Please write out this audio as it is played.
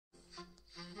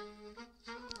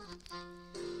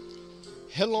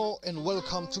Hello and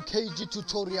welcome to KG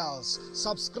Tutorials.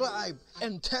 Subscribe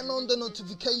and turn on the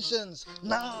notifications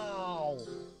now.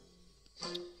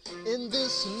 In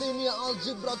this linear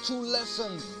algebra 2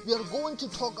 lesson, we are going to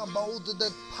talk about the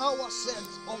power set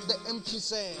of the empty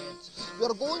set. We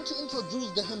are going to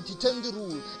introduce the Humpty-Tandy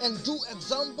rule and do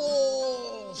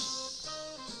examples.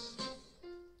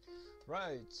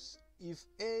 Right, if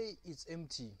A is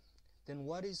empty, then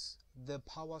what is the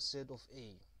power set of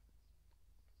A?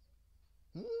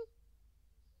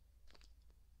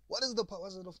 What is the power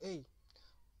set of A?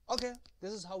 Okay,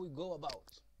 this is how we go about.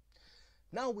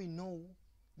 Now we know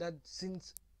that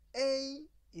since A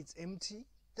is empty,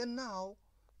 then now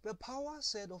the power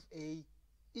set of A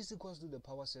is equal to the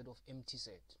power set of empty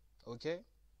set. Okay?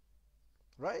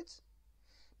 Right?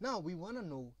 Now we want to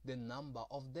know the number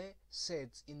of the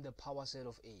sets in the power set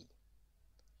of A.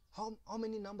 How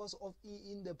many numbers of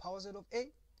E in the power set of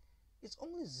A? It's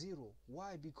only 0.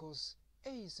 Why? Because A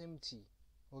is empty.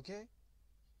 Okay?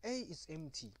 A is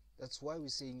empty. That's why we're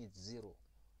saying it's 0.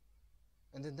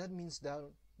 And then that means that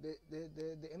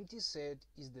the empty set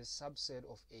is the subset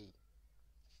of A.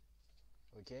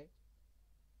 Okay?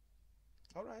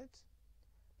 Alright.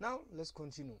 Now let's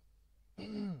continue.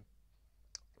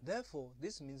 Therefore,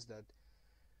 this means that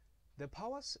the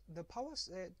power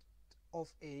set of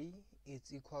A is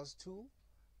equals to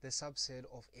the subset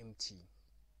of empty.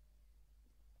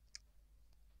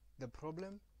 The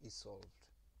problem is solved.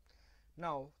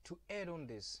 Now, to add on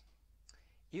this,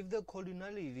 if the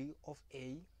cardinality of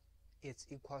A is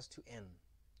equals to n,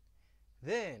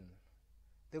 then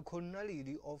the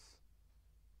cardinality of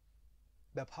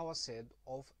the power set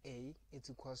of A is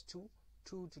equals to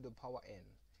 2 to the power n.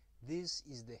 This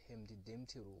is the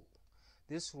Humpty-Dumpty rule.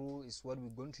 This rule is what we're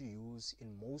going to use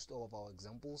in most of our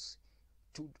examples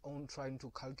on trying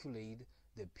to calculate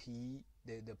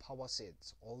the power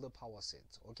sets, all the power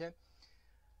sets. Okay.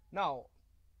 Now,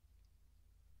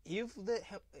 if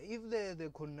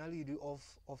the cardinality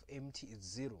of empty is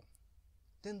 0,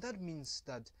 then that means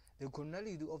that the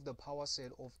cardinality of the power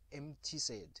set of empty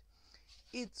set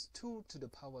is 2 to the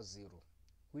power 0,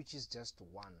 which is just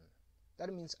 1.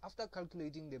 That means after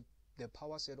calculating the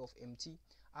power set of empty,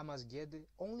 I must get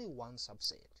only one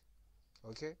subset.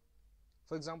 Okay?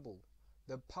 For example,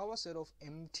 the power set of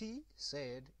empty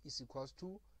set is equals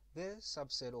to the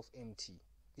subset of empty.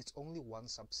 It's only one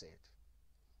subset.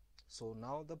 So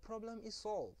now the problem is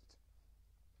solved.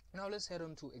 Now let's head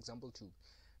on to example 2.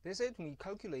 They said we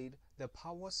calculate the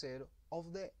power set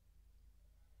of the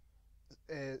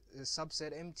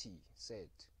subset empty set.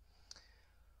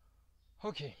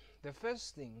 Okay, the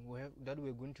first thing that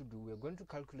we're going to do, we're going to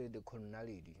calculate the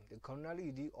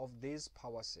cardinality of this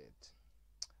power set.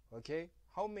 Okay,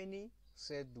 how many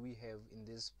sets do we have in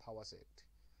this power set?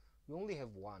 We only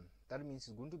have 1. That means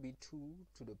it's going to be 2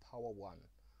 to the power 1.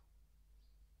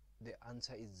 The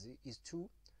answer is 2.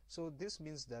 So this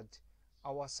means that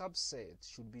our subset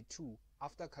should be 2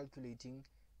 after calculating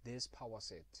this power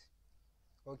set.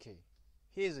 Okay,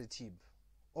 here's a tip.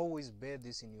 Always bear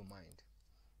this in your mind,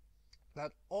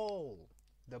 that all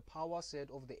the power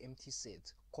set of the empty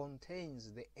set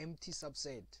contains the empty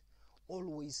subset.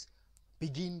 Always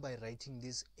begin by writing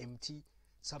this empty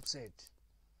subset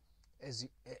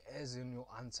as in your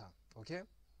answer. Okay.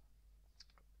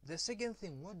 The second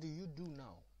thing, what do you do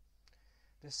now?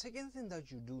 The second thing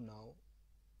that you do now,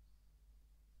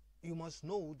 you must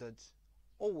know that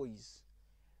always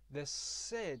the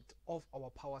set of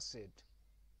our power set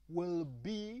will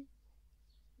be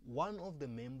one of the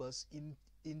members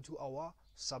into our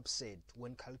subset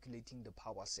when calculating the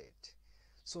power set.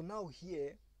 So now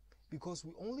here, because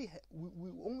we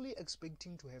only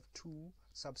expecting to have 2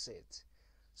 subsets,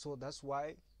 so that's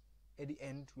why at the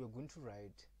end we are going to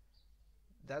write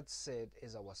that set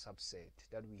as our subset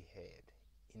that we had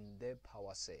in the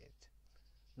power set.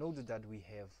 Note that we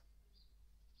have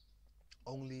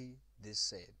only this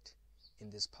set in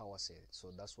this power set,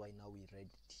 so that's why now we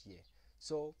write it here.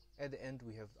 So at the end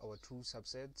we have our 2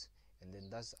 subsets, and then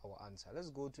that's our answer. Let's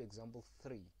go to example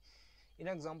 3. In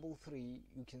example 3,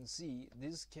 you can see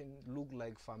this can look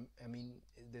like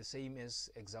the same as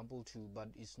example 2, but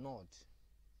it's not.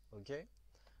 Okay,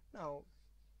 now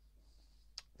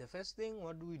the first thing,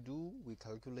 what do? We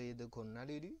calculate the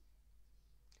cardinality.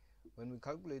 When we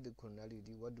calculate the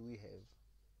cardinality, what do we have?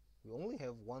 We only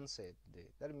have 1 set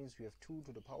there. That means we have 2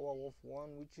 to the power of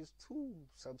 1, which is 2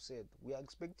 subset. We are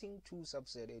expecting 2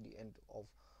 subset at the end of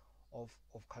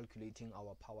calculating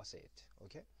our power set.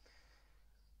 Okay.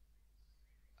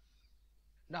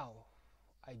 Now,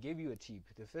 I gave you a tip.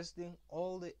 The first thing,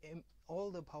 all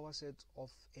the power sets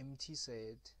of empty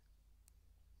set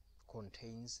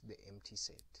contains the empty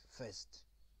set first.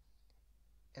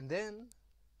 And then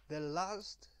the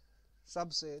last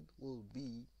subset will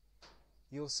be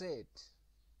your set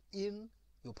in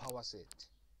your power set.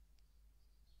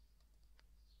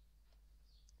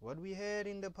 What we had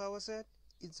in the power set,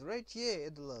 it's right here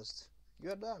at the last.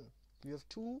 You are done. You have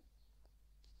two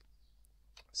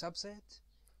subsets,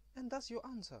 and that's your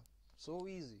answer. So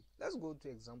easy. Let's go to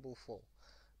example 4.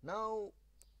 Now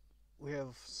we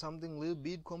have something a little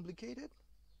bit complicated,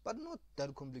 but not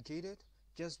that complicated.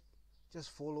 Just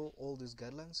follow all these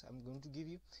guidelines I'm going to give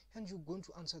you, and you're going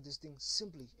to answer this thing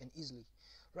simply and easily.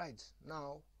 Right,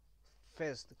 now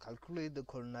first calculate the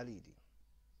cardinality.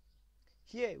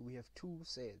 Here we have two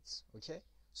sets, okay?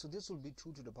 So this will be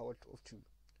 2 to the power of 2,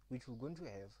 which we're going to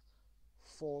have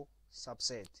 4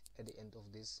 subsets at the end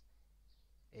of this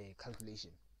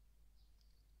calculation.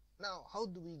 Now, how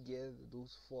do we get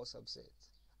those 4 subsets?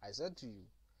 I said to you,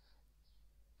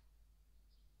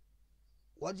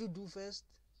 what you do first,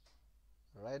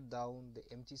 write down the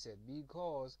empty set,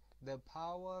 because the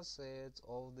power set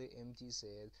of the empty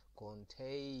set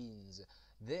contains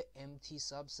the empty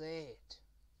subset.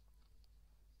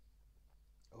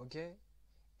 Okay,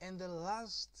 and the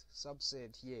last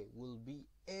subset here will be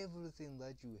everything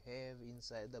that you have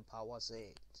inside the power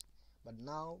set. But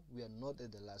now we are not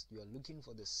at the last, we are looking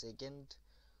for the second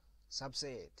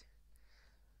subset.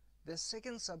 The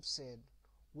second subset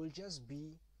will just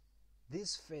be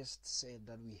this first set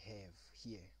that we have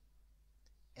here.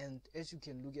 And as you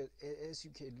can look at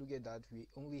that, we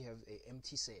only have an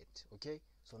empty set. Okay,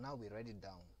 so now we write it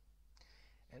down.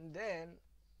 And then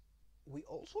we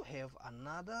also have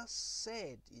another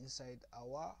set inside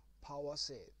our power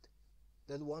set,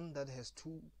 that one that has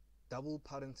 2 double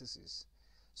parentheses.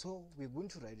 So we're going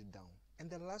to write it down. And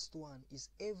the last one is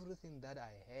everything that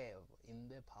I have in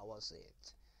the power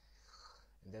set.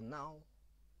 And then now,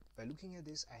 by looking at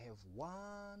this, I have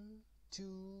 1,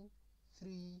 2,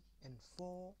 3, and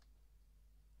 4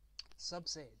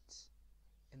 subsets.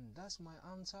 And that's my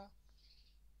answer.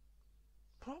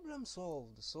 Problem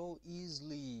solved so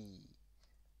easily.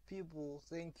 People,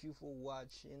 thank you for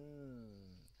watching.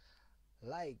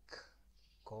 Like,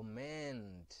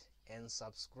 comment, and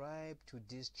subscribe to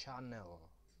this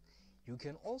channel. You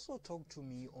can also talk to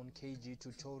me on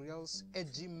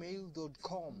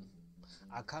kgtutorials@gmail.com.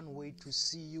 I can't wait to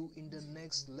see you in the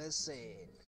next lesson.